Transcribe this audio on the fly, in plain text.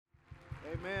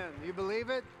Amen. You believe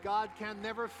it? God can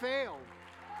never fail.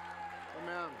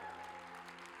 Amen.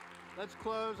 Let's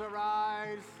close our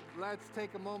eyes. Let's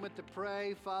take a moment to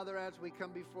pray. Father, as we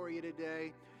come before you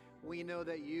today, we know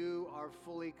that you are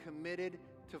fully committed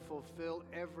to fulfill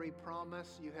every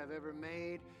promise you have ever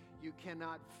made. You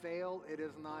cannot fail. It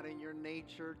is not in your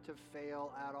nature to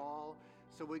fail at all.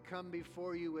 So we come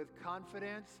before you with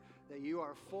confidence that you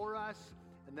are for us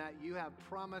and that you have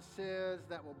promises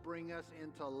that will bring us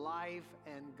into life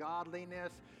and godliness.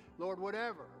 Lord,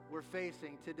 whatever we're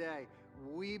facing today,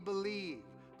 we believe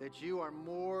that you are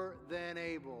more than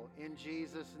able. In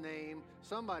Jesus' name,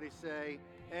 somebody say,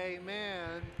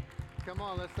 amen. Come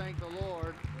on, let's thank the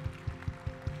Lord.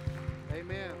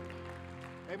 Amen.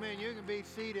 Amen. You can be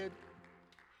seated.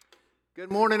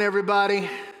 Good morning, everybody.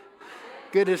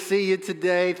 Good to see you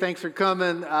today. Thanks for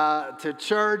coming to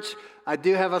church. I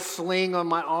do have a sling on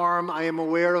my arm. I am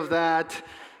aware of that.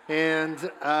 And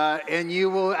you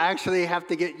will actually have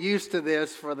to get used to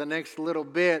this for the next little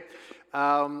bit.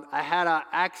 I had an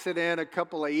accident a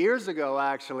couple of years ago,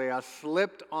 actually. I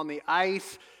slipped on the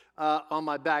ice on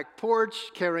my back porch,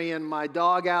 carrying my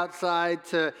dog outside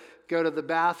to go to the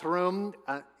bathroom.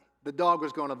 The dog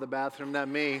was going to the bathroom, not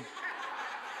me.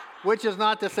 Which is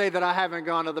not to say that I haven't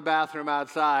gone to the bathroom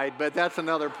outside, but that's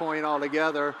another point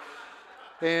altogether.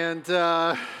 And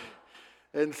so,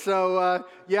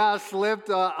 I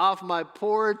slipped off my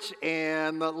porch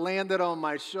and landed on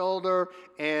my shoulder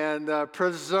and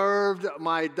preserved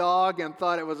my dog and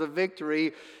thought it was a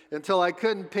victory until I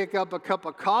couldn't pick up a cup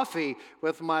of coffee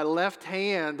with my left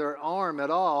hand or arm at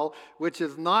all, which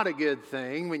is not a good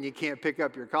thing when you can't pick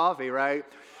up your coffee, right?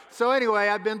 So anyway,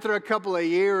 I've been through a couple of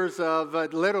years of,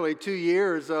 literally 2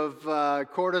 years of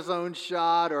cortisone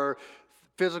shot or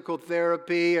physical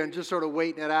therapy and just sort of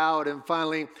waiting it out, and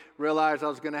finally realized I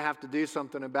was going to have to do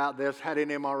something about this. Had an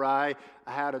MRI.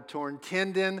 I had a torn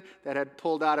tendon that had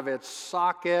pulled out of its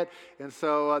socket, and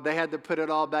so they had to put it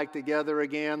all back together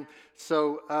again.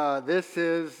 So this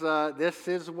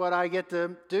is what I get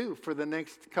to do for the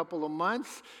next couple of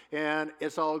months, and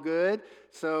it's all good.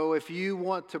 So if you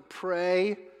want to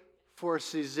pray for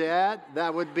Suzette,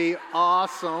 that would be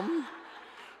awesome.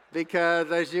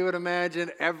 Because as you would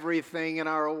imagine, everything in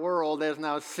our world is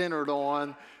now centered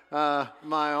on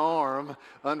my arm,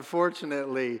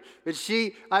 unfortunately. But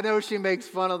I know she makes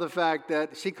fun of the fact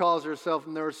that she calls herself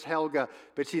Nurse Helga,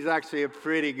 but she's actually a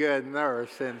pretty good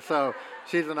nurse. And so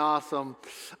she's an awesome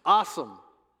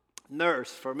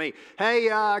nurse for me. Hey,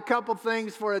 a couple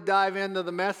things before I dive into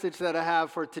the message that I have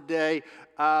for today.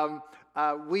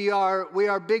 We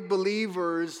are big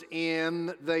believers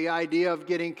in the idea of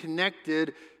getting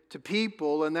connected to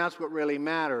people, and that's what really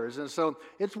matters. And so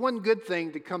it's one good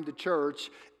thing to come to church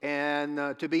and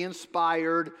to be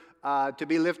inspired, to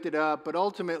be lifted up, but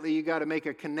ultimately you got to make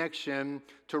a connection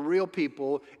to real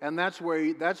people, and that's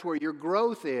where your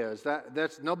growth is.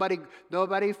 That's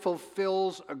nobody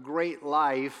fulfills a great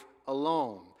life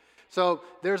alone. So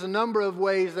there's a number of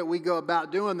ways that we go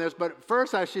about doing this, but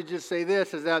first I should just say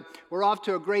this, is that we're off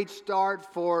to a great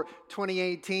start for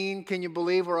 2018. Can you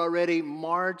believe we're already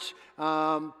March,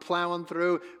 plowing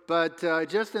through? But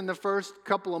just in the first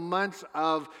couple of months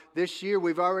of this year,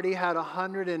 we've already had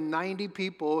 190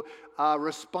 people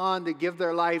respond to give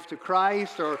their life to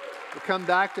Christ or to come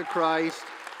back to Christ,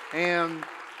 and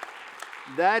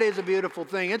that is a beautiful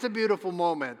thing. It's a beautiful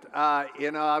moment.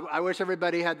 I wish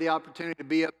everybody had the opportunity to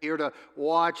be up here to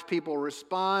watch people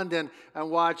respond and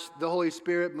watch the Holy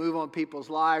Spirit move on people's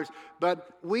lives. But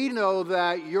we know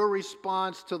that your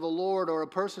response to the Lord, or a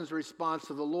person's response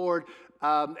to the Lord,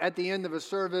 at the end of a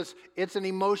service, it's an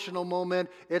emotional moment.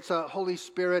 It's a Holy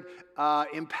Spirit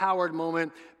empowered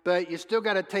moment. But you still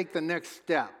got to take the next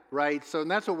step, right? So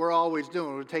that's what we're always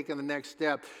doing. We're taking the next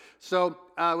step. So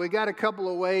we got a couple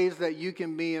of ways that you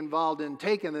can be involved in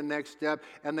taking the next step,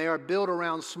 and they are built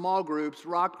around small groups,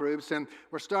 rock groups, and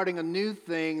we're starting a new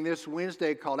thing this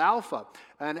Wednesday called Alpha.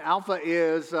 And Alpha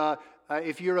is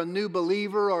if you're a new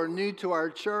believer or new to our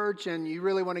church and you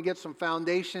really want to get some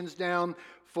foundations down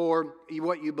for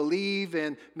what you believe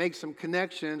and make some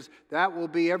connections, that will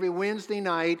be every Wednesday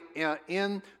night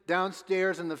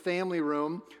downstairs in the family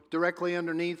room, directly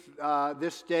underneath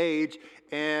this stage,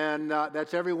 and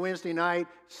that's every Wednesday night,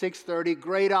 6:30.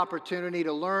 Great opportunity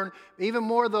to learn, even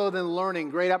more though than learning,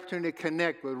 great opportunity to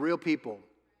connect with real people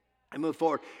and move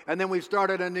forward. And then we've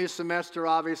started a new semester,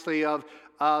 obviously, of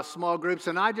small groups.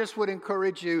 And I just would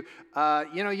encourage you,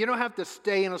 you don't have to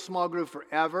stay in a small group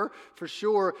forever, for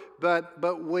sure,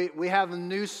 but we have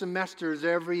new semesters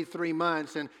every 3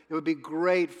 months, and it would be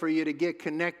great for you to get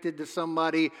connected to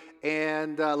somebody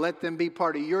and let them be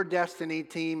part of your destiny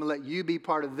team and let you be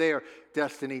part of their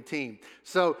destiny team.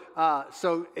 So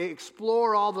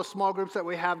explore all the small groups that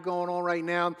we have going on right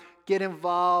now. Get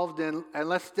involved and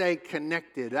let's stay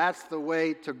connected. That's the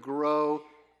way to grow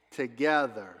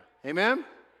together. Amen?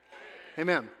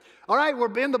 Amen. All right,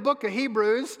 we're in the book of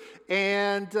Hebrews,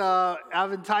 and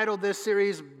I've entitled this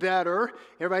series Better.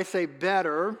 Everybody say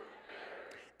Better.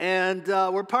 And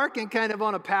we're parking kind of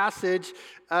on a passage,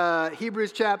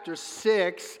 Hebrews chapter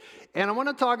 6, and I want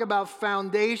to talk about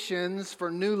foundations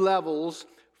for new levels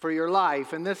for your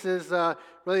life. And this is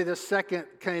really the second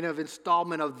kind of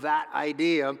installment of that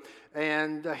idea.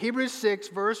 And Hebrews 6,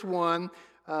 verse 1,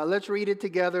 let's read it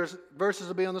together. Verses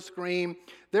will be on the screen.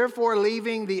 Therefore,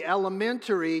 leaving the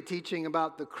elementary teaching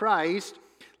about the Christ,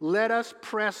 let us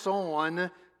press on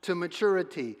to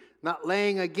maturity, not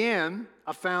laying again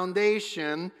a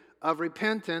foundation of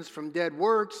repentance from dead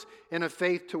works and of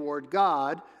faith toward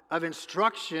God, of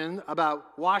instruction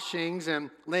about washings and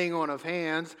laying on of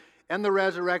hands, and the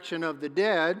resurrection of the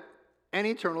dead, and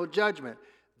eternal judgment.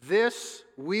 This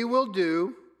we will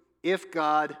do if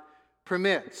God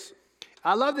permits.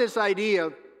 I love this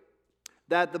idea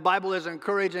that the Bible is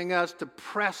encouraging us to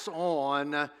press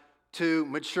on to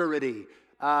maturity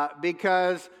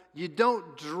because you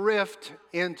don't drift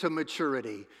into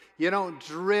maturity. You don't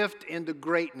drift into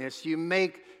greatness. You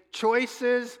make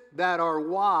choices that are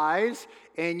wise,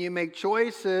 and you make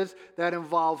choices that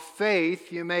involve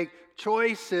faith. You make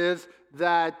choices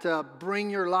that bring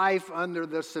your life under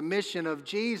the submission of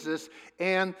Jesus.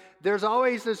 And there's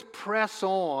always this press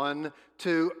on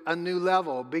to a new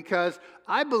level because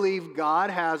I believe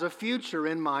God has a future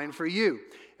in mind for you.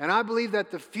 And I believe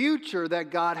that the future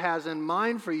that God has in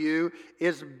mind for you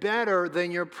is better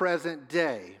than your present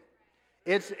day.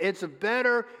 It's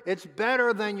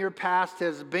better than your past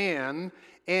has been.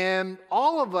 And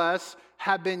all of us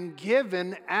have been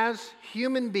given as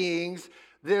human beings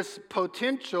this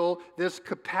potential, this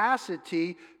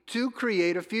capacity to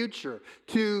create a future,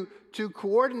 to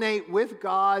coordinate with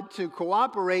God, to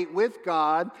cooperate with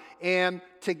God, and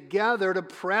together to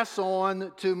press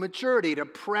on to maturity, to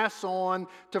press on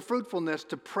to fruitfulness,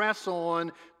 to press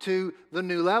on to the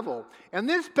new level. And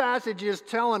this passage is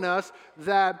telling us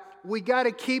that we got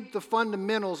to keep the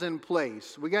fundamentals in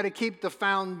place. We got to keep the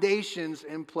foundations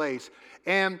in place.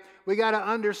 And we got to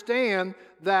understand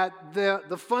that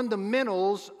the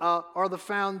fundamentals or the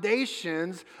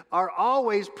foundations are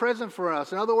always present for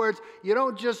us. In other words, you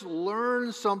don't just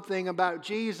learn something about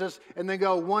Jesus and then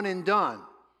go one and done.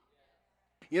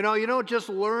 You don't just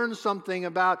learn something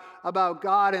about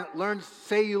God and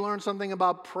say you learn something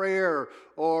about prayer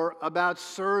or about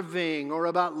serving or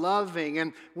about loving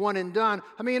and one and done.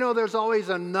 I mean, there's always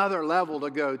another level to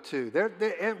go to,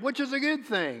 which is a good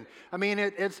thing. I mean,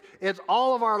 it's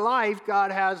all of our life.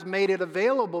 God has made it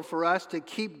available for us to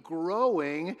keep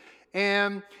growing.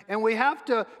 And we have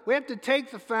to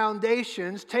take the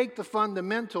foundations, take the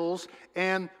fundamentals,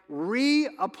 and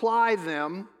reapply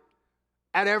them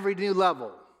at every new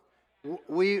level.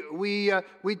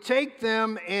 We take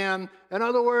them, and in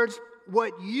other words,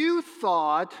 what you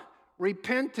thought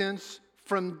repentance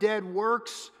from dead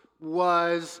works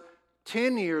was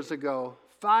 10 years ago,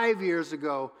 5 years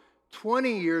ago,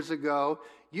 20 years ago,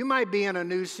 you might be in a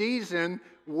new season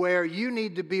where you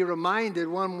need to be reminded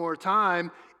one more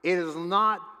time, it is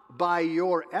not by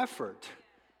your effort,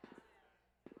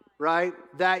 right?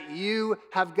 That you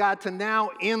have got to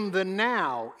now, in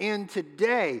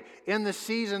today, in the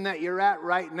season that you're at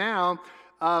right now,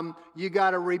 you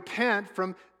got to repent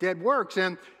from dead works.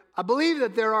 And I believe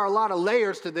that there are a lot of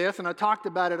layers to this, and I talked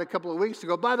about it a couple of weeks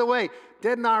ago. By the way,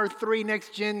 didn't our 3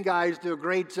 Next Gen guys do a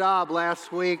great job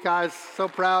last week? I was so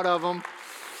proud of them.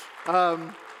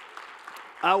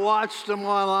 I watched them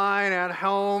online at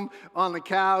home on the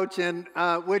couch, and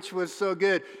which was so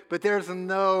good. But there's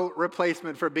no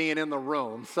replacement for being in the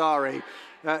room. Sorry.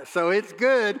 So it's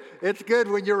good. It's good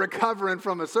when you're recovering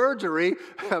from a surgery,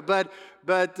 but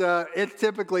it's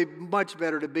typically much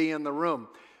better to be in the room.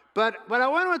 But what I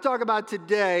want to talk about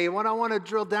today, what I want to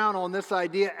drill down on this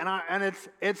idea, and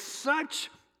it's such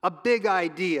a big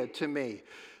idea to me,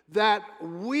 that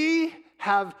we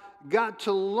have got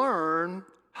to learn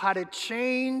how to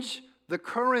change the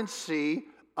currency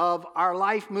of our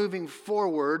life moving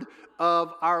forward,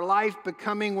 of our life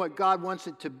becoming what God wants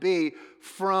it to be,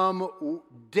 from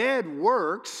dead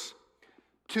works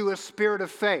to a spirit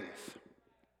of faith.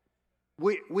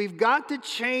 We've got to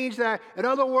change that. In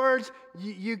other words,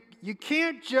 you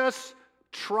can't just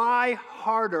try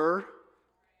harder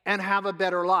and have a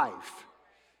better life.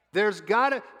 There's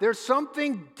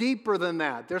something deeper than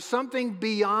that. There's something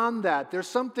beyond that. There's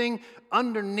something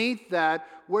underneath that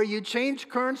where you change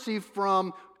currency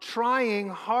from trying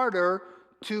harder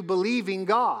to believing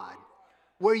God.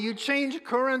 Where you change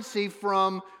currency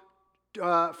from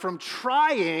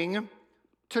trying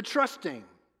to trusting.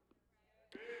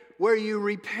 Where you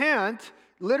repent,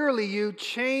 literally you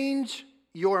change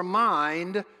your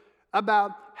mind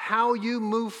about how you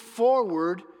move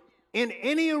forward in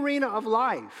any arena of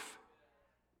life.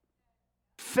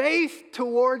 Faith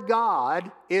toward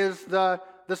God is the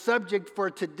subject for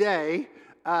today,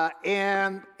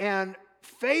 and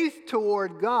faith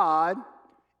toward God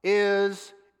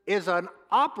is an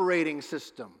operating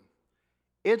system.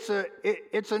 It's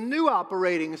a new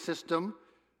operating system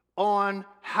on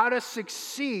how to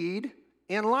succeed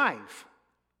in life.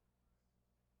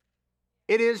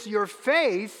 It is your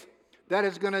faith that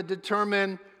is going to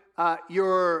determine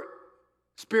your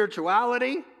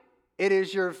spirituality. It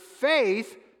is your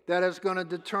faith that is going to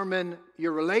determine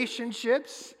your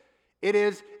relationships. It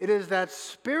is that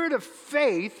spirit of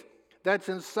faith that's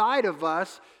inside of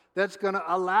us that's going to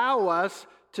allow us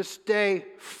to stay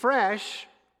fresh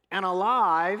and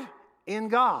alive in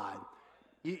God.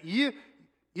 You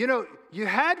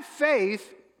had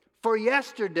faith for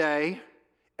yesterday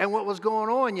and what was going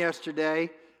on yesterday,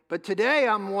 but today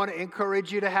I want to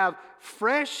encourage you to have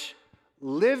fresh,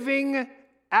 living,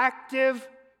 active,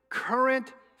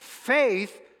 current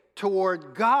faith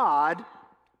toward God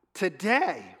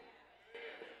today.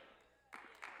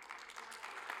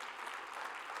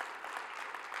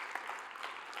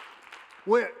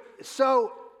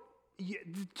 So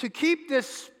to keep this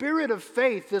spirit of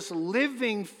faith, this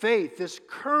living faith, this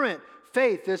current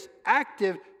faith, this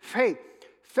active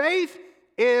faith,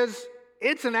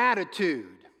 it's an attitude.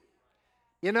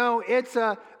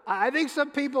 I think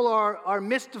some people are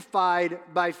mystified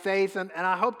by faith, and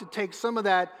I hope to take some of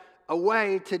that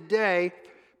away today.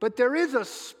 But there is a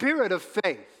spirit of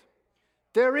faith.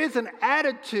 There is an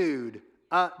attitude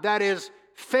that is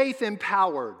faith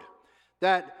empowered.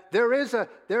 That there is an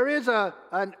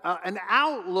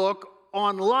outlook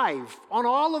on life, on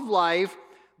all of life,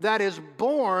 that is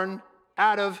born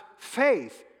out of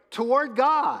faith toward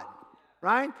God,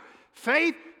 right?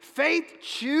 Faith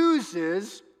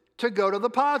chooses to go to the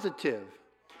positive.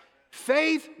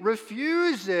 Faith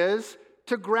refuses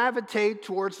to gravitate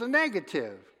towards the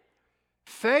negative.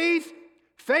 Faith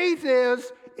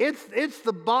is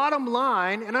the bottom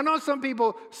line, and I know some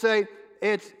people say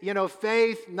it's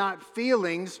faith, not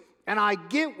feelings, and I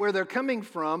get where they're coming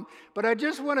from, but I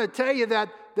just want to tell you that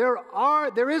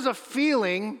there is a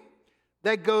feeling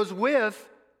that goes with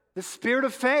the spirit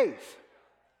of faith.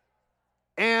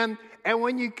 And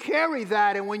when you carry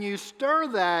that and when you stir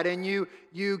that and you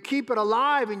keep it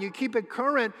alive and you keep it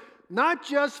current, not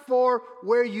just for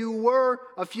where you were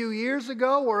a few years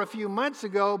ago or a few months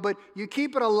ago, but you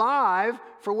keep it alive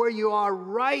for where you are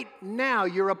right now.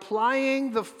 You're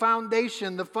applying the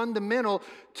foundation, the fundamental,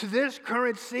 to this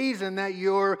current season that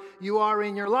you are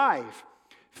in your life.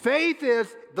 Faith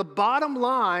is the bottom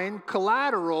line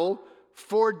collateral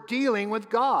for dealing with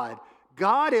God.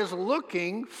 God is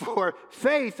looking for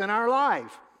faith in our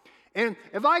life. And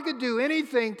if I could do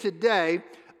anything today,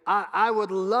 I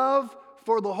would love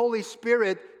for the Holy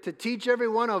Spirit to teach every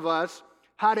one of us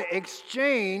how to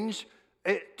exchange,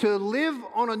 to live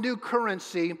on a new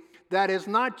currency that is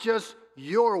not just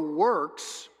your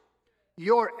works,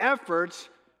 your efforts,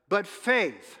 but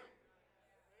faith.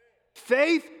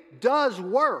 Faith does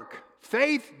work.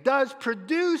 Faith does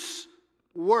produce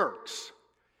works.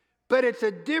 But it's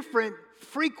a different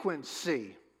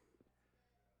frequency,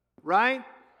 right?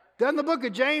 Doesn't the book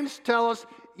of James tell us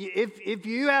if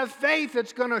you have faith,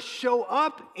 it's going to show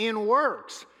up in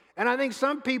works? And I think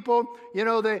some people,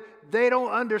 they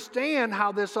don't understand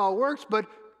how this all works, but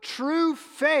true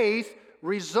faith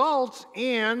results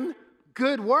in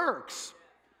good works.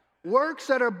 Works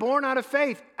that are born out of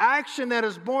faith, action that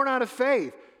is born out of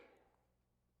faith,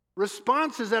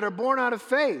 responses that are born out of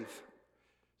faith.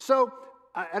 So,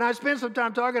 and I spent some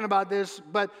time talking about this,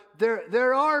 but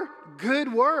there are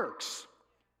good works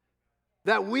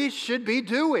that we should be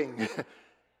doing.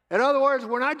 In other words,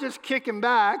 we're not just kicking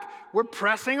back, we're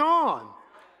pressing on.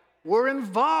 We're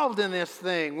involved in this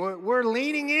thing. We're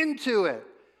leaning into it.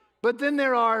 But then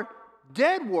there are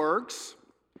dead works.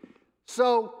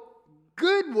 So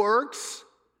good works,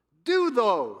 do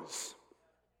those.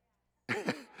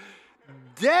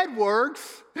 Dead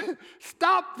works,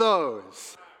 stop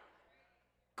those.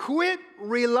 Quit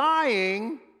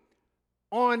relying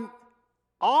on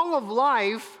all of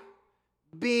life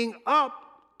being up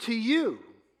to you.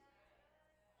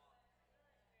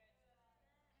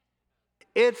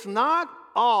 It's not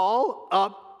all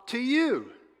up to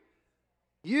you.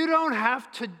 You don't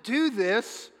have to do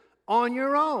this on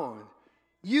your own.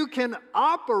 You can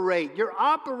operate, your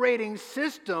operating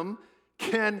system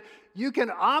you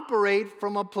can operate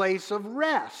from a place of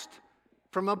rest,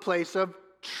 from a place of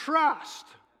trust.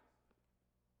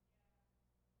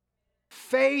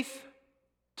 Faith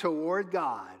toward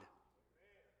God.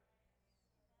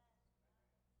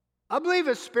 I believe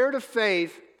a spirit of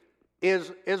faith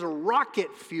is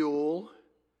rocket fuel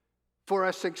for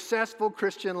a successful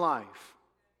Christian life.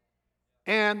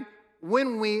 And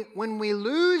when we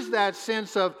lose that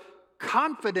sense of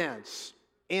confidence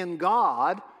in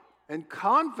God and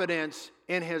confidence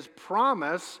in His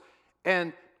promise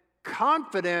and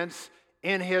confidence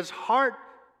in His heart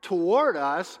toward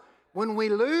us, when we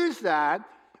lose that,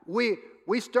 we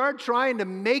start trying to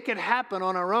make it happen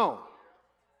on our own.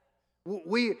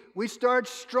 We start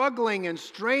struggling and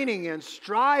straining and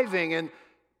striving, and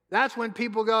that's when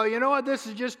people go, you know what, this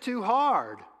is just too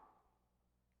hard.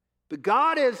 But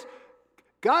God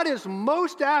is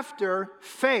most after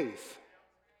faith.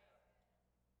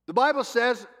 The Bible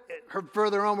says,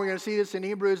 further on we're going to see this in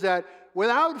Hebrews, that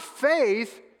without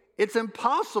faith, it's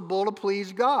impossible to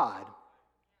please God.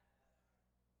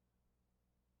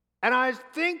 And I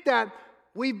think that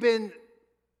we've been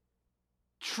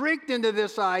tricked into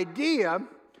this idea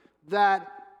that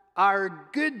our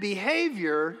good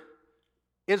behavior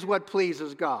is what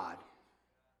pleases God.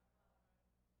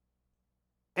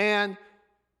 And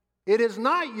it is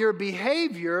not your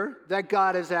behavior that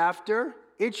God is after,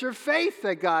 it's your faith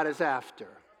that God is after.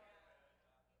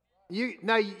 You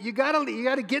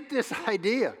gotta get this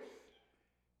idea.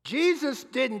 Jesus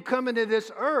didn't come into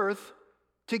this earth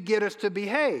to get us to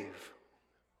behave.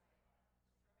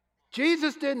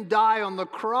 Jesus didn't die on the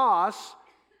cross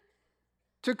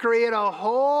to create a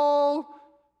whole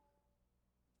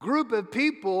group of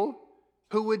people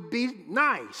who would be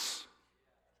nice.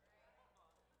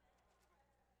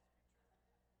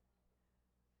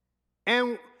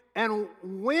 And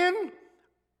when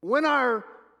our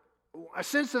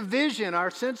sense of vision,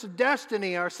 our sense of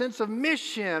destiny, our sense of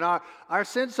mission, our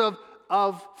sense of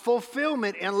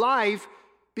fulfillment in life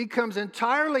becomes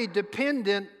entirely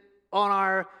dependent on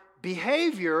our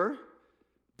behavior,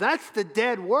 that's the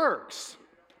dead works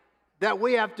that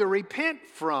we have to repent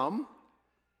from,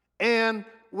 and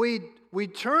we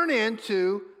turn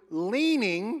into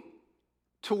leaning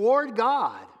toward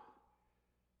God.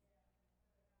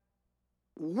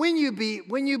 When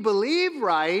you believe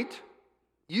right,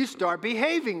 you start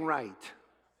behaving right.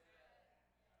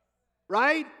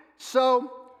 Right?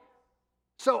 So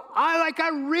I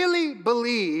really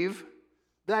believe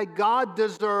that God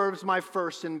deserves my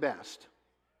first and best.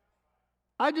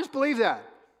 I just believe that.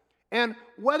 And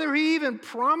whether He even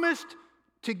promised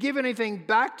to give anything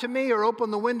back to me or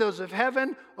open the windows of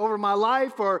heaven over my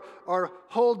life or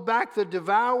hold back the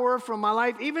devourer from my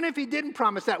life, even if He didn't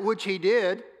promise that, which He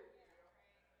did,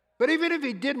 but even if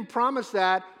He didn't promise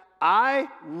that, I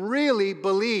really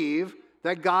believe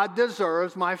that God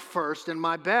deserves my first and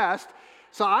my best.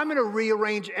 So I'm going to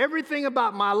rearrange everything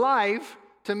about my life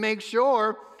to make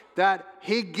sure that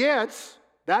He gets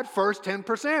that first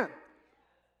 10%.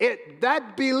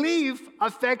 That belief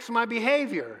affects my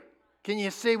behavior. Can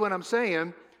you see what I'm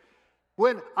saying?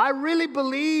 When I really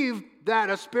believe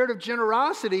that a spirit of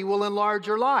generosity will enlarge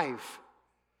your life.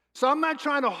 So I'm not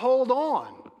trying to hold on.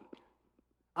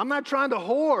 I'm not trying to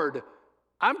hoard.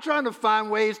 I'm trying to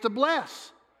find ways to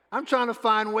bless. I'm trying to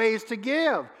find ways to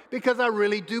give because I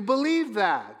really do believe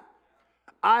that.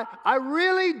 I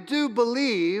really do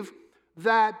believe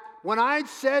that when I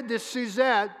said to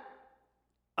Suzette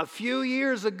a few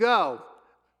years ago,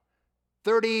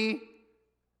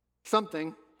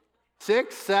 30-something,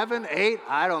 6, 7, 8,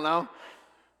 I don't know,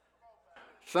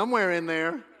 somewhere in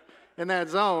there, in that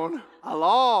zone, a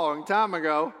long time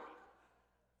ago,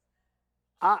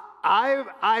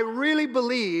 I really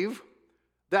believe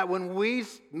that when we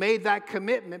made that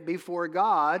commitment before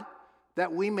God,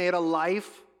 that we made a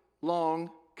lifelong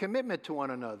commitment to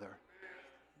one another.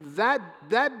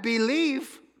 That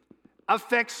belief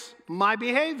affects my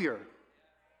behavior.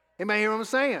 Anybody hear what I'm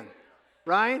saying?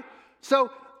 Right? So,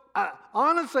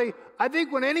 honestly, I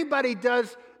think when anybody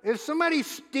does, if somebody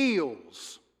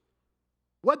steals,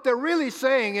 what they're really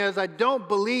saying is, I don't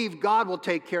believe God will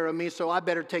take care of me, so I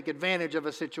better take advantage of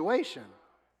a situation.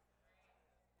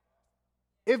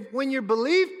 When your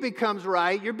belief becomes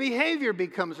right, your behavior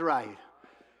becomes right.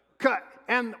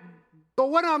 But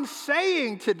what I'm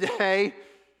saying today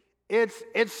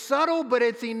it's subtle, but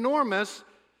it's enormous.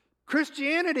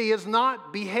 Christianity is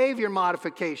not behavior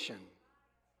modification.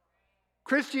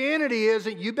 Christianity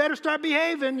isn't, you better start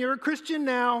behaving, you're a Christian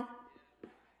now.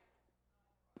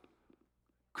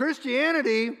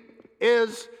 Christianity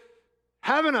is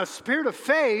having a spirit of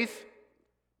faith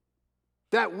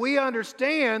that we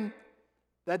understand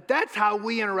that that's how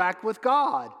we interact with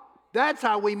God. That's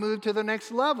how we move to the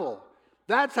next level.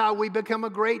 That's how we become a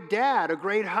great dad, a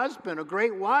great husband, a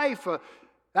great wife.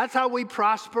 That's how we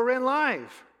prosper in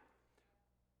life.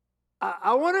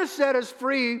 I want to set us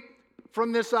free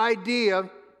from this idea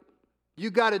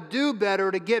you got to do better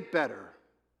to get better.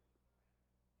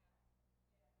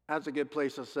 That's a good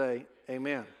place to say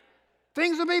amen.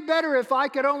 Things would be better if I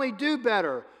could only do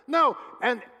better. No,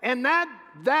 and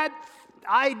that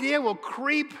idea will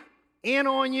creep in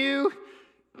on you.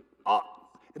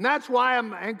 And that's why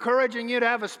I'm encouraging you to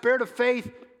have a spirit of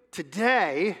faith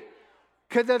today,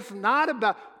 because it's not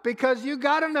about, because you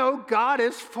got to know God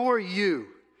is for you.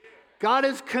 God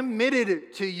is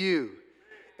committed to you.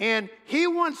 And He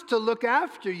wants to look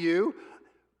after you.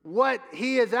 What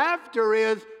He is after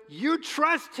is you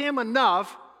trust Him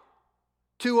enough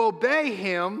to obey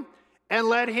Him and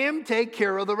let Him take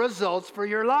care of the results for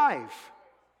your life.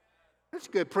 That's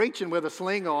good preaching with a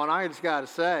sling on, I just got to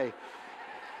say.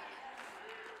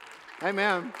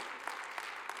 Amen.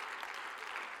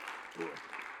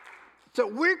 So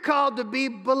we're called to be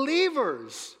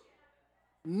believers,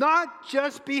 not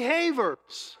just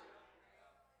behaviors.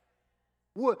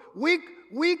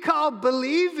 We call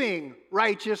believing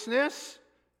righteousness,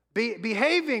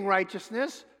 behaving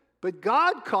righteousness, but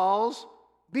God calls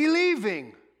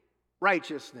believing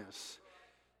righteousness.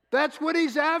 That's what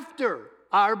He's after,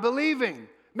 our believing.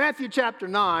 Matthew chapter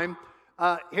 9,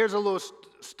 here's a little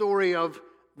story of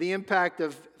the impact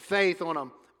of faith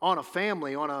on a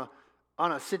family, on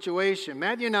a situation.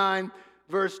 Matthew 9,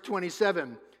 verse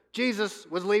 27. Jesus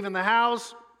was leaving the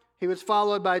house. He was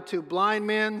followed by two blind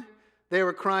men. They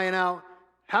were crying out,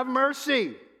 "Have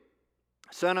mercy,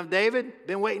 Son of David.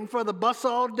 Been waiting for the bus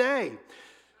all day."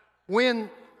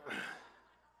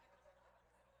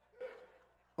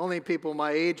 Only people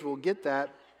my age will get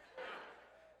that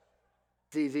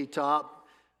ZZ Top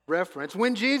reference.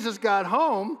 When Jesus got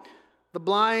home, the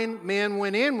blind men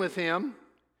went in with Him.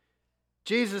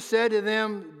 Jesus said to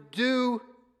them, Do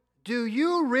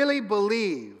you really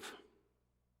believe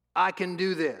I can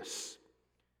do this?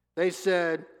 They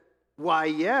said, "Why,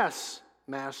 yes,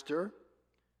 Master."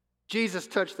 Jesus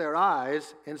touched their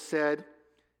eyes and said,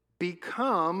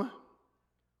 "Become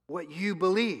what you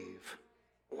believe."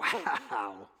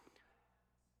 Wow.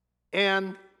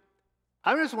 And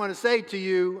I just want to say to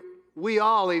you, we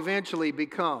all eventually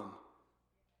become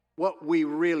what we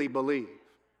really believe.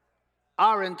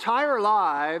 Our entire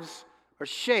lives are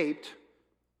shaped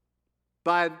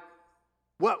by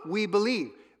what we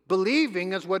believe.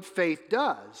 Believing is what faith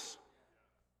does.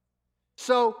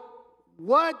 So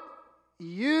what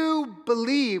you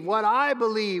believe, what I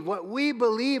believe, what we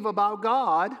believe about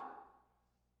God,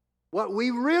 what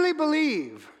we really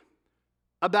believe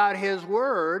about His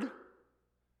Word,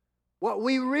 what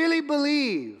we really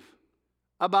believe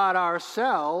about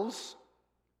ourselves,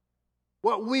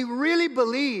 what we really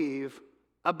believe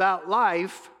about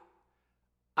life,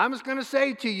 I'm just going to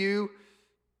say to you,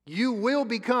 you will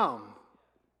become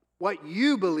what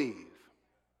you believe.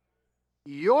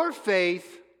 Your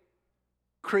faith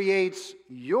creates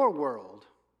your world.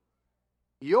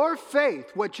 Your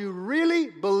faith, what you really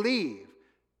believe,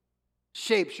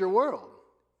 shapes your world.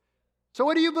 So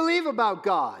what do you believe about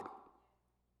God?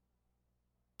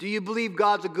 Do you believe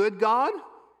God's a good God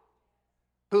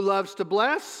who loves to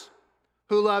bless,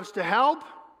 who loves to help,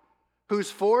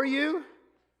 who's for you?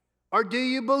 Or do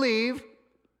you believe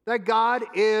that God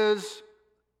is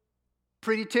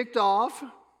pretty ticked off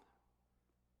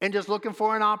and just looking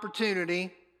for an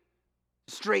opportunity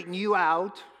to straighten you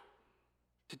out,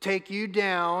 to take you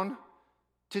down,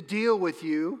 to deal with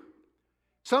you?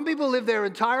 Some people live their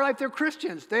entire life, they're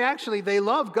Christians. They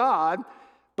love God,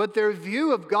 but their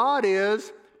view of God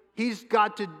is He's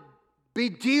got to be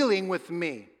dealing with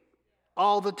me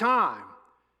all the time.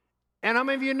 And how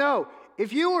many of you know,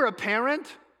 if you were a parent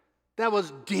that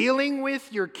was dealing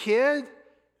with your kid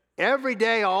every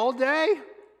day, all day,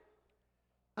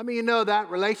 I mean, you know that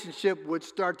relationship would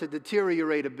start to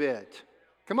deteriorate a bit.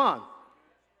 Come on.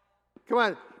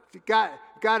 Got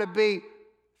to be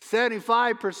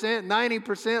 75%,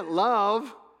 90%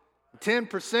 love,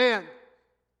 10%.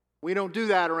 We don't do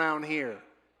that around here,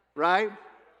 right?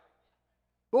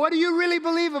 But what do you really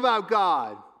believe about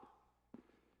God?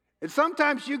 And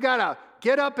sometimes you got to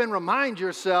get up and remind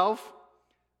yourself,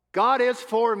 God is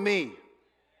for me.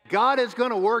 God is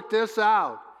going to work this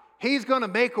out. He's going to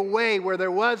make a way where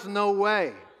there was no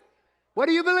way. What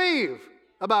do you believe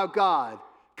about God?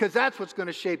 Because that's what's going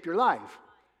to shape your life.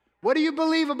 What do you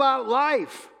believe about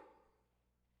life?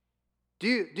 Do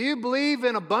you believe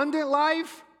in abundant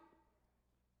life?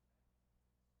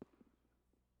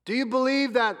 Do you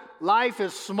believe that life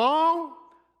is small?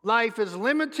 Life is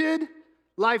limited?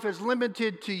 Life is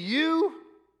limited to you?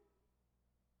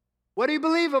 What do you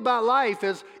believe about life?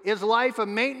 Is life a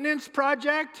maintenance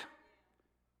project?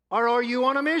 Or are you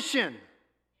on a mission?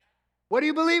 What do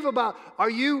you believe about? Are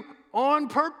you on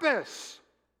purpose?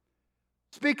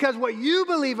 It's because what you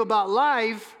believe about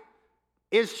life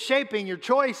is shaping your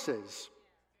choices.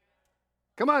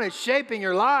 Come on, it's shaping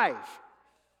your life.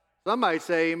 Somebody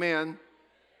say amen.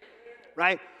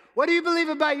 Right? What do you believe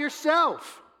about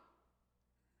yourself?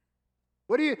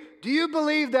 Do you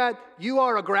believe that you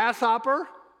are a grasshopper?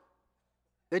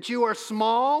 That you are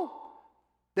small?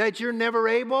 That you're never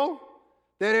able?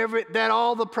 That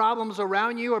all the problems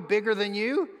around you are bigger than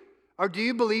you? Or do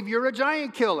you believe you're a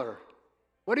giant killer?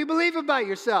 What do you believe about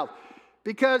yourself?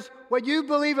 Because what you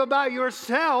believe about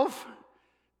yourself,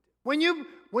 when you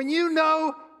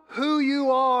know who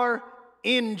you are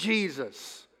in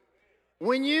Jesus,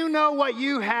 when you know what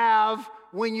you have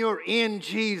when you're in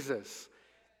Jesus,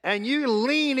 and you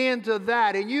lean into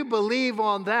that and you believe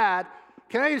on that,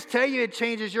 can I just tell you it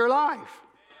changes your life?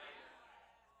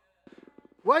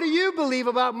 What do you believe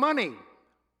about money?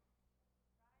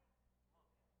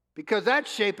 Because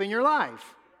that's shaping your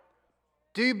life.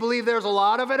 Do you believe there's a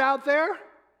lot of it out there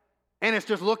and it's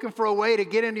just looking for a way to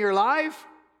get into your life?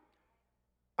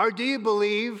 Or do you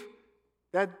believe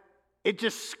that it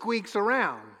just squeaks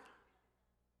around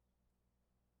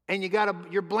and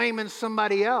you're blaming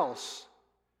somebody else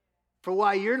for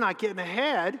why you're not getting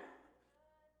ahead?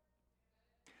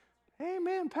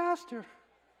 Amen, Pastor.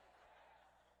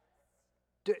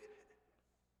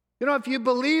 If you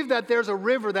believe that there's a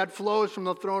river that flows from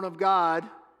the throne of God,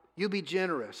 you'll be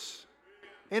generous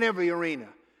in every arena.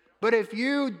 But if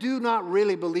you do not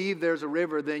really believe there's a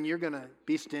river, then you're going to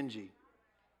be stingy.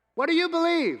 What do you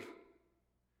believe?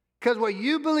 Because what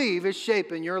you believe is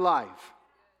shaping your life.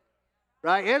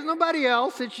 Right? It's nobody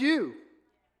else, it's you.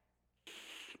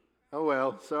 Oh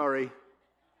well, sorry.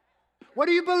 What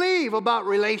do you believe about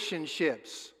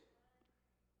relationships?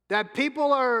 That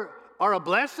people are a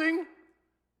blessing?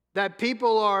 That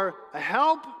people are a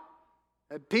help?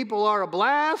 That people are a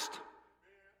blast?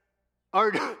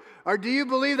 Or do you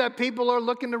believe that people are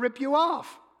looking to rip you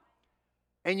off?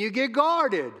 And you get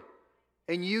guarded.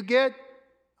 And you get,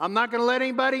 I'm not going to let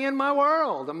anybody in my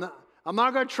world. I'm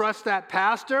not going to trust that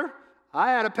pastor. I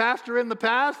had a pastor in the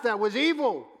past that was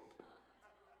evil.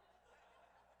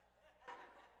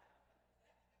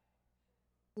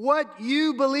 What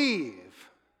you believe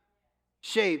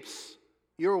shapes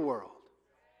your world.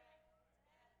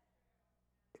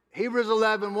 Hebrews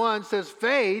 11:1 says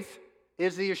faith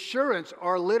is the assurance,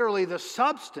 or literally the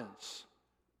substance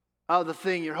of the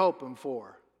thing you're hoping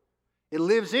for. It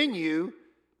lives in you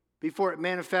before it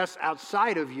manifests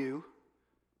outside of you.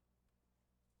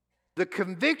 The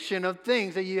conviction of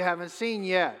things that you haven't seen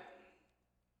yet.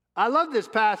 I love this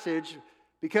passage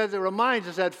because it reminds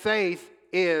us that faith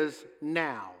is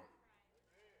now.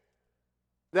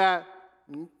 That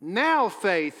now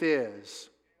faith is.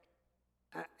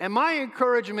 And my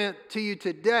encouragement to you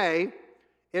today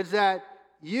is that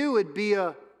you would be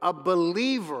a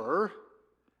believer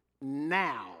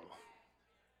now.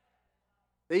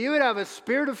 That you would have a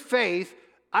spirit of faith.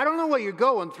 I don't know what you're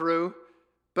going through,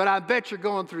 but I bet you're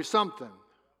going through something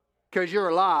because you're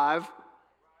alive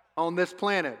on this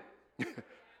planet.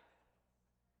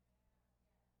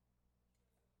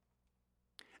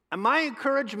 And my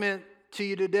encouragement to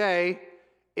you today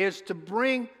is to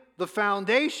bring the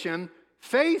foundation.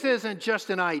 Faith isn't just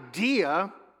an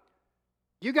idea.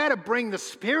 You got to bring the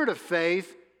spirit of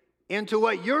faith into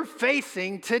what you're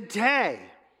facing today.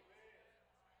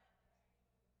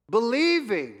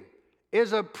 Believing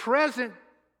is a present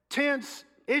tense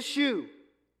issue.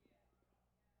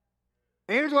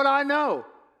 And here's what I know.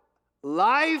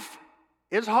 Life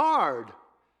is hard.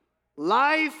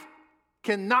 Life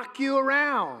can knock you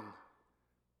around.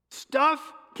 Stuff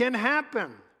can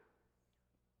happen.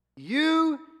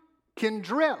 You can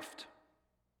drift.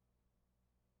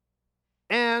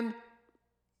 And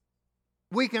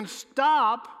we can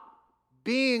stop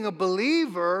being a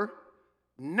believer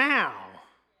now.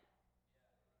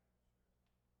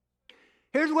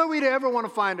 Here's where we'd ever want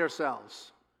to find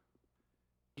ourselves.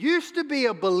 Used to be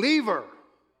a believer.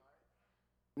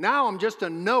 Now I'm just a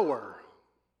knower.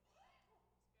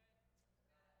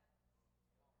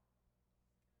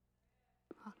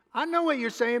 I know what you're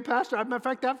saying, Pastor. As a matter of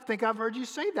fact, I think I've heard you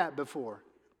say that before.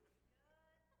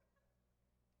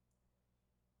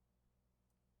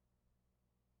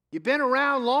 You've been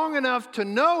around long enough to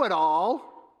know it all.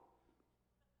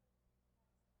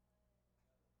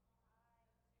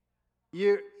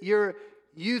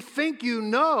 You think you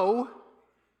know,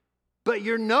 but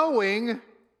your knowing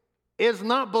is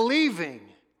not believing.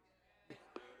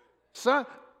 So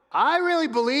I really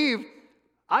believe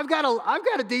I've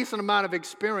got a decent amount of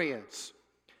experience.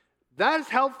 That is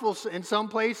helpful in some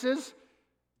places,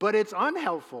 but it's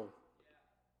unhelpful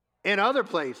in other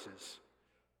places.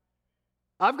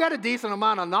 I've got a decent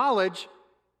amount of knowledge,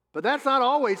 but that's not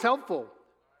always helpful.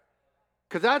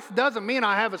 Because that doesn't mean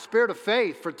I have a spirit of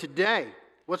faith for today,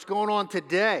 what's going on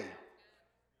today.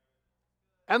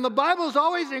 And the Bible is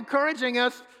always encouraging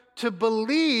us to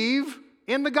believe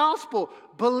in the gospel,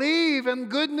 believe in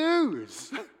good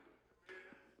news.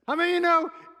 I mean,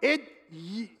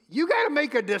 you got to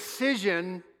make a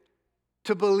decision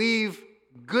to believe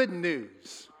good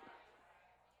news,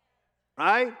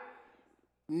 right?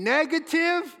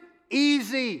 Negative,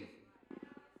 easy.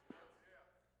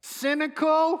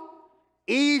 Cynical,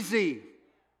 easy.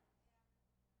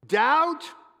 Doubt,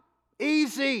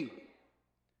 easy.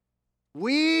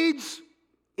 Weeds,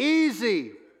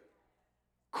 easy.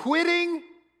 Quitting,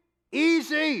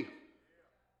 easy.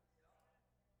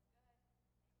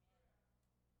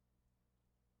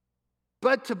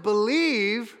 But to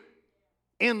believe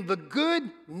in the good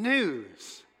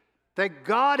news that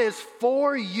God is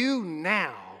for you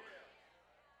now,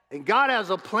 and God has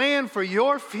a plan for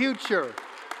your future.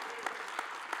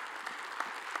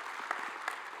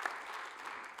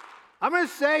 I'm going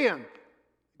to say him.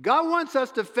 God wants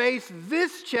us to face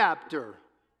this chapter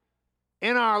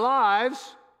in our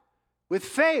lives with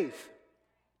faith,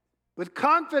 with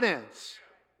confidence,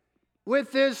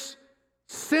 with this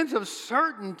sense of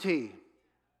certainty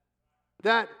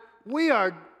that we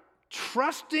are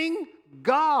trusting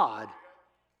God.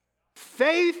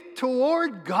 Faith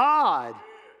toward God.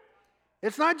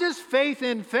 It's not just faith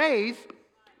in faith,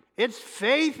 it's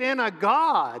faith in a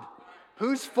God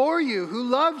who's for you, who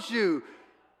loves you,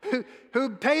 who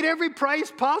paid every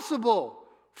price possible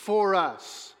for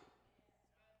us.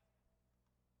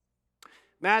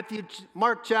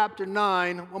 Mark chapter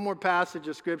 9, one more passage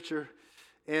of scripture,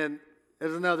 and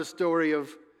there's another story of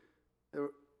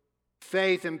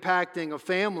faith impacting a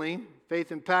family, faith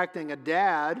impacting a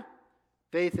dad,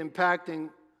 faith impacting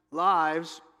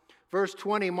lives. Verse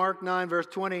 20, Mark 9, verse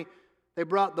 20, they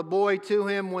brought the boy to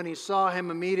him. When he saw him,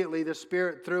 immediately the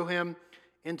Spirit threw him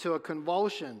into a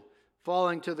convulsion.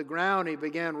 Falling to the ground, he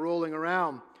began rolling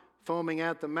around, foaming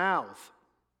at the mouth.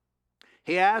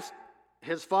 He asked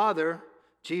his father,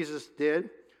 Jesus did,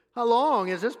 how long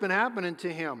has this been happening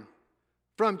to him?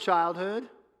 From childhood.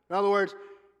 In other words,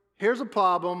 here's a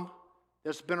problem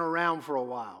that's been around for a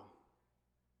while.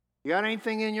 You got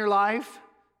anything in your life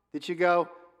that you go,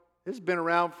 this has been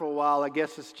around for a while, I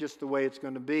guess it's just the way it's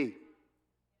going to be.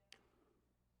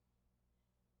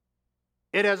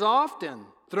 It has often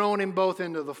thrown him both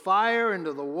into the fire,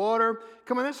 into the water.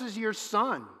 Come on, this is your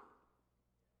son,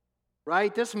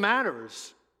 right? This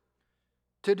matters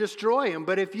to destroy him.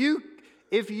 But if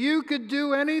you could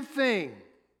do anything,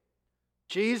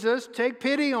 Jesus, take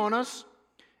pity on us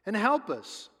and help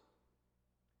us.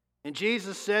 And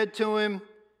Jesus said to him,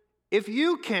 if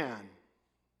you can,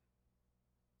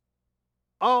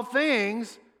 all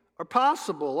things are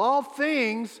possible. All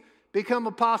things become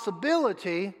a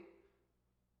possibility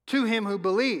to him who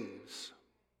believes.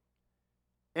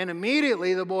 And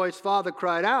immediately the boy's father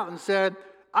cried out and said,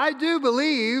 I do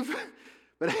believe,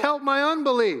 but help my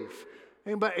unbelief.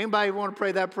 Anybody want to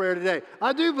pray that prayer today?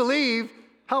 I do believe,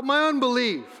 help my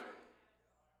unbelief.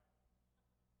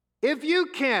 If you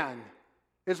can,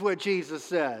 is what Jesus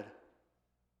said.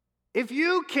 If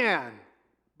you can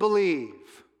believe,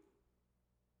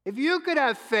 if you could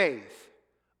have faith,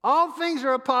 all things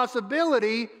are a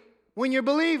possibility when you're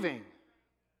believing.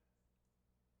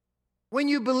 When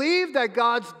you believe that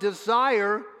God's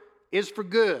desire is for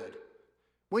good.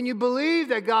 When you believe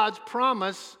that God's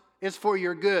promise is for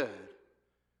your good.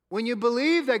 When you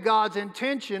believe that God's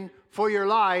intention for your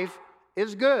life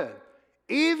is good.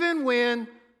 Even when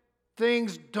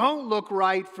things don't look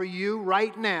right for you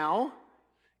right now,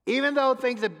 even though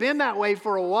things have been that way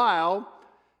for a while,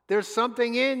 there's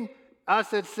something in us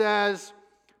that says,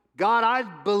 God, I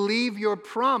believe your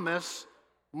promise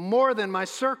more than my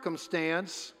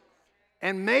circumstance.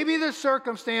 And maybe the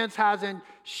circumstance hasn't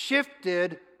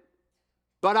shifted,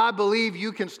 but I believe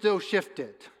you can still shift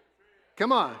it.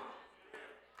 Come on.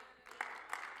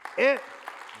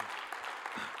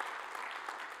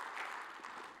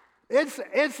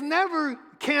 It's never,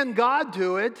 can God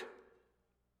do it?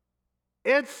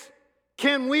 It's,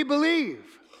 can we believe?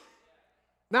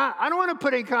 Now, I don't want to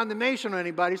put any condemnation on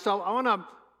anybody, so I want to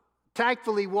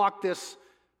tactfully walk this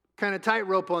kind of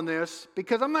tightrope on this,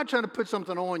 because I'm not trying to put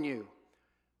something on you.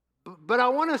 But I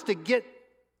want us to get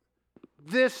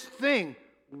this thing.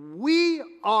 We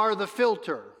are the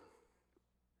filter.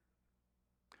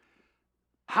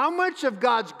 How much of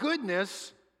God's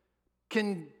goodness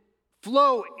can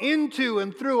flow into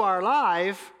and through our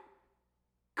life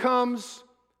comes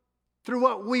through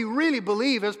what we really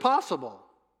believe is possible.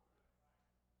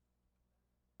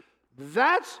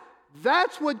 That's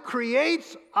what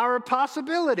creates our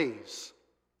possibilities.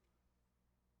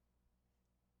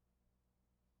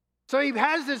 So he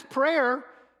has this prayer.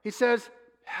 He says,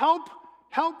 help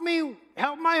me,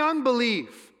 help my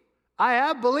unbelief. I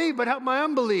have believed, but help my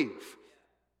unbelief.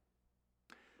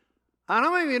 And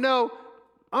how many of you know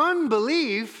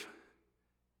unbelief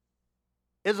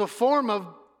is a form of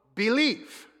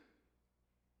belief?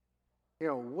 You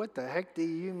know, what the heck do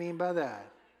you mean by that?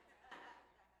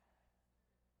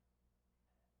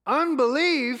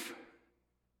 Unbelief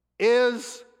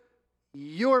is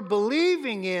you're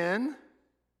believing in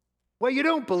what you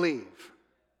don't believe.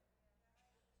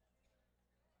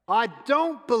 I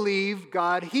don't believe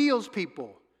God heals people.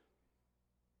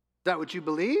 Is that what you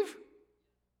believe?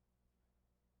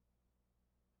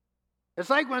 It's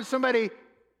like when somebody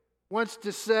wants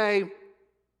to say,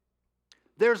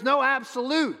 there's no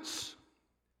absolutes.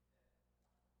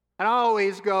 And I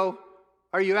always go,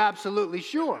 are you absolutely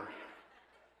sure?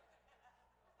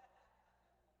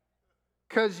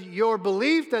 Because your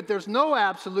belief that there's no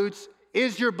absolutes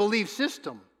is your belief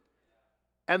system.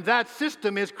 And that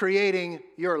system is creating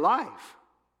your life.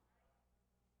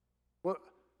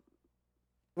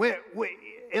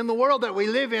 In the world that we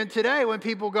live in today, when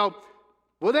people go,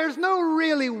 well, there's no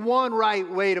really one right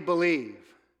way to believe.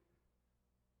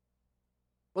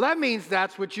 Well, that means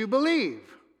that's what you believe.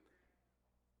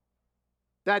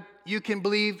 That you can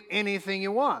believe anything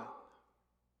you want.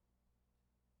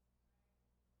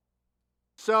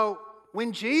 So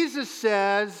when Jesus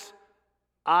says,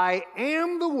 I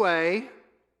am the way,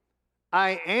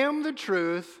 I am the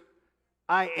truth,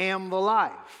 I am the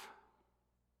life.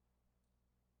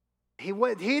 He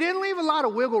didn't leave a lot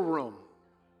of wiggle room.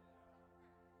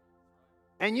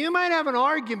 And you might have an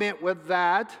argument with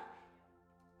that.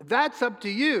 That's up to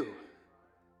you.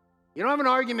 You don't have an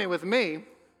argument with me,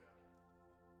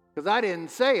 because I didn't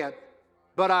say it,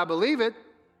 but I believe it.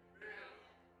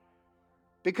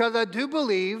 Because I do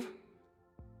believe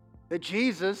that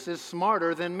Jesus is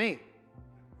smarter than me.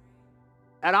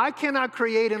 And I cannot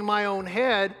create in my own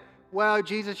head, well,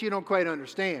 Jesus, you don't quite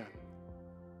understand.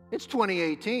 It's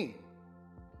 2018.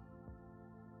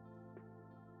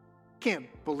 Can't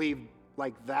believe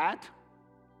like that.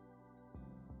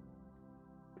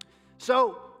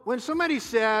 So when somebody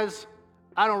says,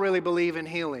 I don't really believe in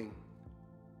healing,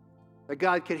 that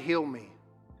God could heal me,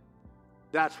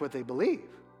 that's what they believe.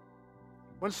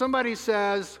 When somebody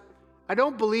says, I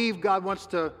don't believe God wants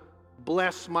to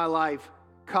bless my life,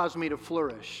 cause me to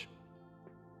flourish,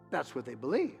 that's what they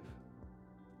believe.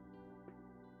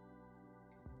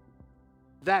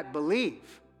 That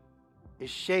belief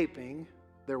is shaping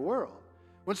their world.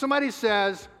 When somebody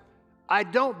says, I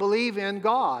don't believe in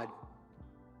God,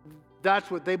 that's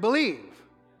what they believe.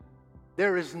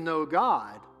 There is no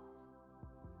God.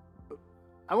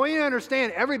 I want you to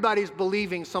understand, everybody's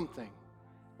believing something.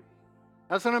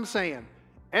 That's what I'm saying.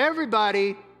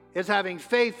 Everybody is having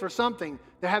faith for something.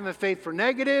 They're having faith for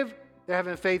negative. They're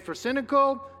having faith for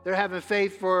cynical. They're having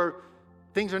faith for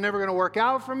things are never going to work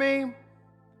out for me.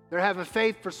 They're having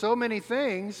faith for so many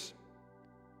things.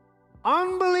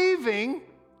 Unbelieving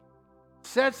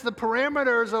sets the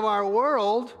parameters of our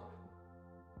world,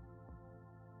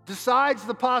 decides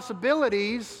the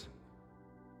possibilities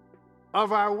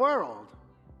of our world.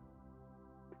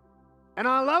 And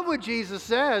I love what Jesus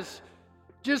says.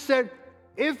 Just said,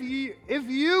 if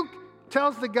you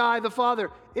tells the guy, the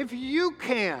father, if you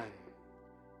can.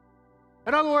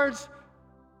 In other words,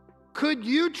 could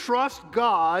you trust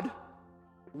God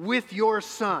with your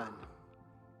son?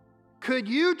 Could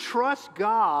you trust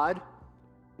God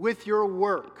with your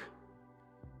work?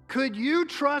 Could you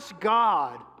trust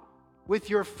God with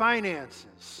your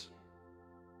finances?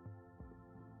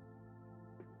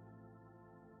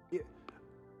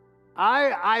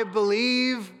 I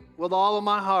believe with all of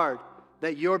my heart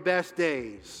that your best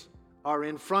days are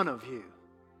in front of you.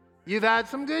 You've had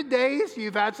some good days,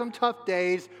 you've had some tough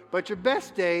days, but your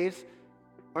best days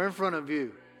are in front of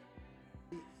you.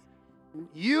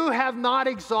 You have not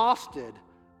exhausted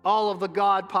all of the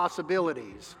God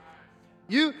possibilities.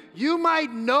 You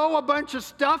might know a bunch of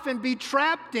stuff and be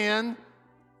trapped in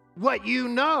what you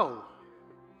know.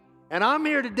 And I'm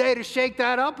here today to shake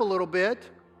that up a little bit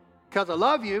because I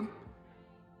love you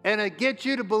and to get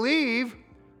you to believe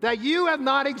that you have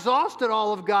not exhausted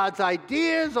all of God's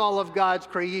ideas, all of God's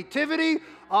creativity,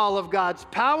 all of God's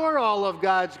power, all of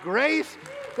God's grace.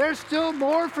 There's still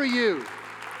more for you.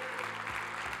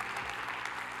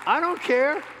 I don't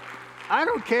care. I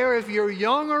don't care if you're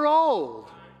young or old.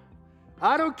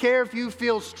 I don't care if you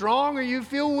feel strong or you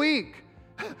feel weak.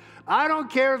 I don't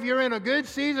care if you're in a good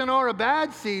season or a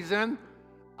bad season.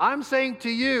 I'm saying to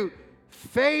you,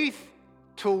 faith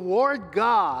toward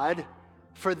God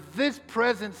for this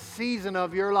present season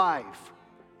of your life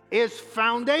is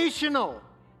foundational.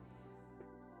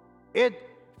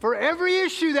 For every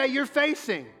issue that you're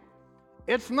facing,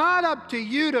 it's not up to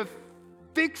you to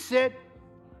fix it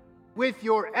with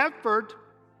your effort.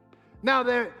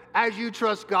 Now, as you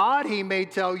trust God, He may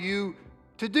tell you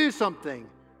to do something.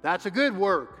 That's a good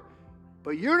work.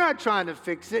 But you're not trying to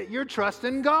fix it. You're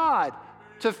trusting God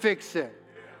to fix it.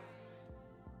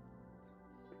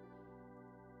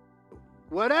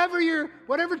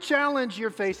 Whatever challenge you're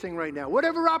facing right now,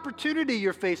 whatever opportunity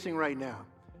you're facing right now,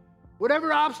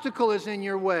 whatever obstacle is in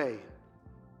your way,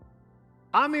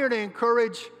 I'm here to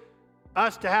encourage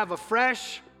us to have a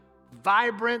fresh,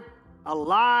 vibrant,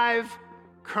 alive,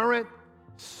 current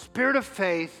spirit of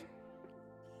faith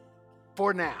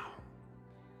for now.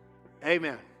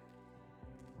 Amen.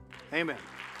 Amen.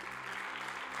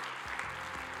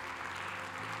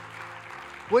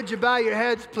 Would you bow your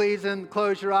heads, please, and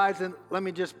close your eyes, and let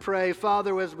me just pray.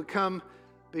 Father, as we come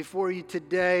before you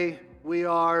today, we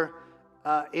are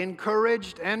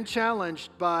encouraged and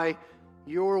challenged by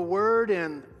your word,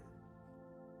 and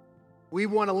we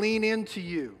want to lean into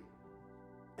you.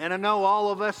 And I know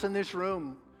all of us in this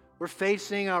room, we're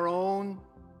facing our own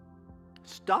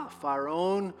stuff, our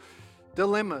own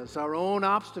dilemmas, our own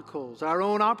obstacles, our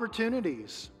own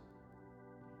opportunities.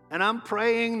 And I'm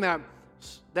praying that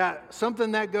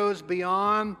something that goes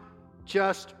beyond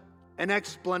just an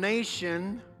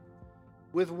explanation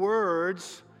with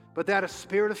words, but that a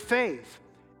spirit of faith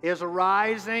is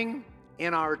arising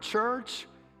in our church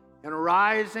and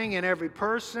arising in every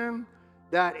person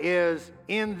that is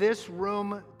in this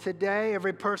room today,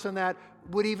 every person that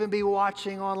would even be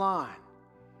watching online.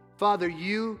 Father,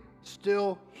 you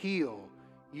still heal.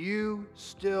 You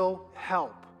still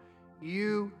help.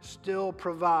 You still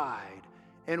provide.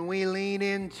 And we lean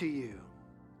into you.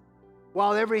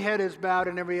 While every head is bowed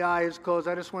and every eye is closed,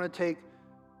 I just want to take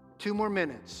 2 more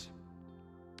minutes.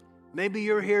 Maybe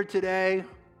you're here today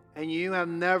and you have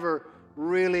never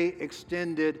really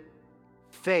extended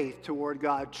faith toward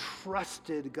God,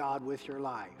 trusted God with your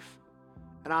life.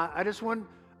 And I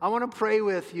want to pray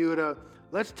with you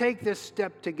let's take this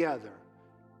step together.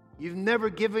 You've never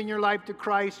given your life to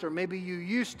Christ, or maybe you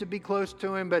used to be close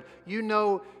to Him, but you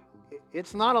know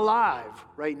it's not alive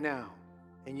right now,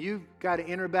 and you've got to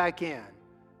enter back in.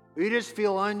 Or you just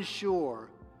feel unsure.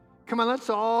 Come on, let's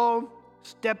all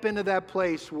step into that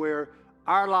place where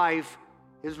our life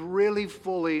is really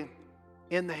fully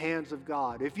in the hands of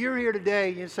God. If you're here today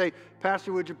and you say,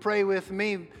 Pastor, would you pray with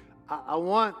me? I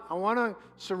want to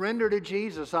surrender to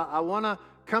Jesus. I want to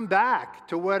come back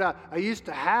to what I used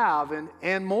to have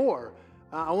and more.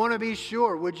 I want to be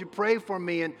sure. Would you pray for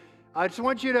me? And I just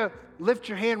want you to lift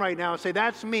your hand right now and say,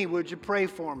 that's me. Would you pray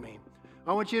for me?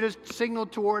 I want you to signal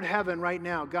toward heaven right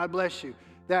now. God bless you.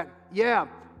 That, yeah,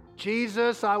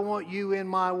 Jesus, I want you in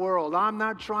my world. I'm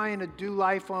not trying to do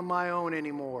life on my own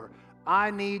anymore.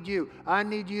 I need you. I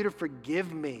need you to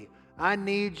forgive me. I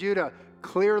need you to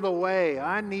clear the way.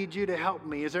 I need you to help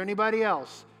me. Is there anybody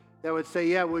else that would say,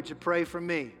 yeah, would you pray for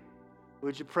me?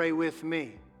 Would you pray with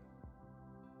me?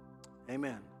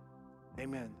 Amen.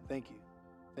 Amen. Thank you.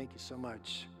 Thank you so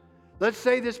much. Let's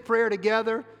say this prayer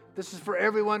together. This is for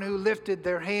everyone who lifted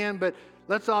their hand, but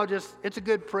let's all it's a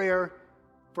good prayer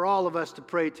for all of us to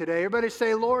pray today. Everybody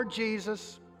say, Lord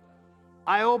Jesus,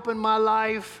 I open my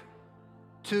life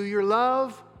to your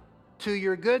love, to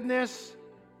your goodness,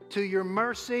 to your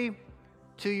mercy,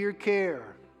 to your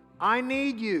care. I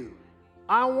need you.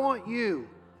 I want you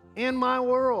in my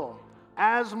world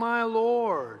as my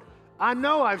Lord. I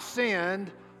know I've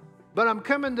sinned, but I'm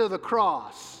coming to the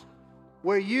cross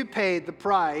where you paid the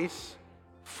price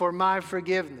for my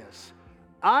forgiveness.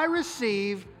 I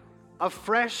receive a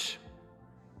fresh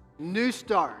new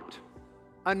start,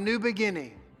 a new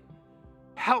beginning.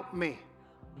 Help me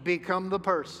become the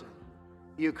person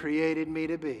you created me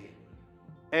to be.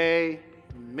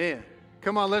 Amen.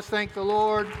 Come on, let's thank the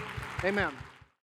Lord. Amen.